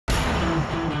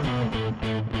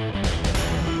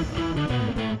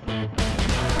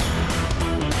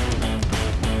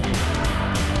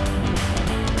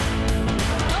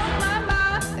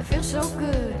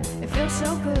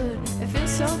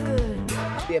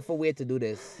safer way to do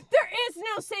this. There is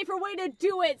no safer way to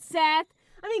do it, Seth.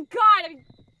 I mean, God,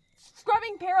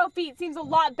 scrubbing Pero feet seems a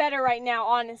lot better right now,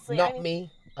 honestly. Not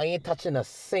me. I ain't touching a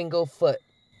single foot.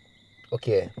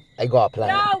 Okay, I got a plan.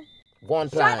 No. One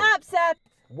plan. Shut up, Seth.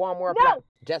 One more No. plan.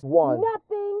 Just one.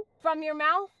 Nothing from your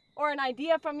mouth or an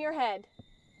idea from your head.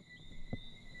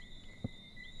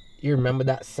 You remember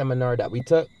that seminar that we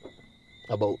took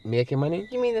about making money?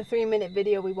 You mean the 3-minute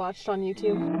video we watched on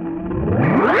YouTube?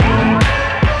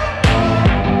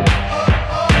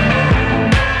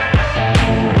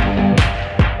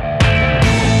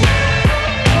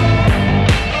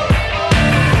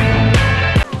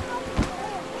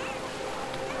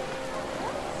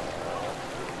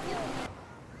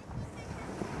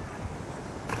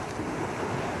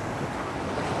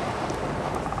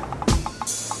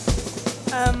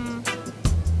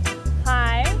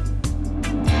 Hi.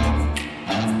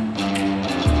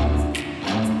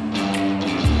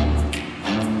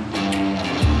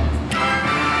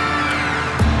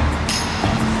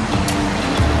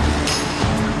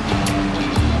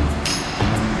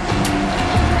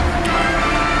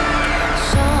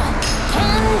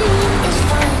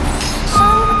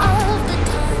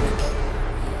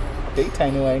 Hey,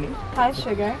 Tiny Whitey. Hi,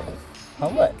 sugar. How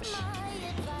much?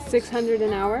 600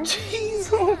 an hour. Jeez,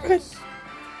 oh my gosh.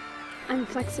 I'm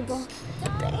flexible.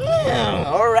 Damn,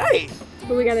 alright.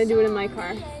 But we gotta do it in my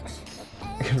car.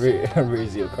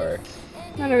 Where's your car?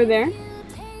 Right over there.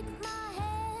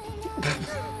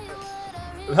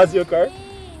 That's your car?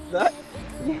 That?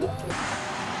 Yeah.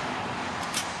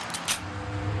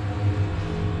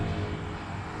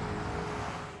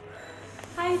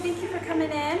 Hi, thank you for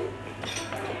coming in.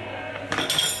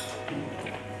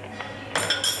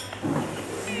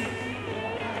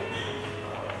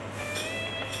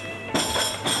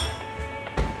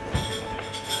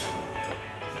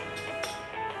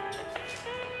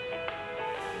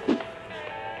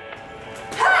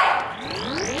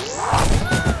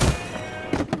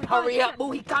 Hurry up,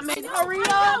 boo, he coming. Hurry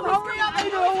up, I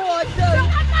don't want to.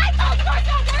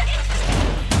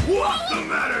 What's the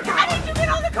matter? How did you get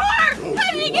on the car?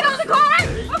 How did you get on the car?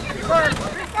 Okay, reverse.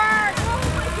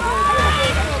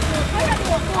 I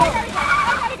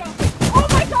gotta go. Oh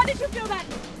my God, did you feel that?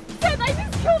 Seth, I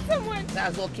just killed someone.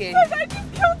 That's okay. Seth, I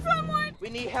just killed someone. We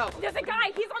need help. There's a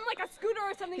guy, he's on like a scooter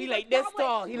or something. He He's like this Broadway.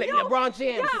 tall. He like No. LeBron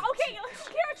James. Yeah, okay,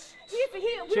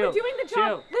 here. We Chill, were doing the job.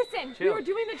 chill, Listen, we chill. were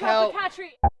doing the job Help. for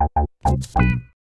Katri.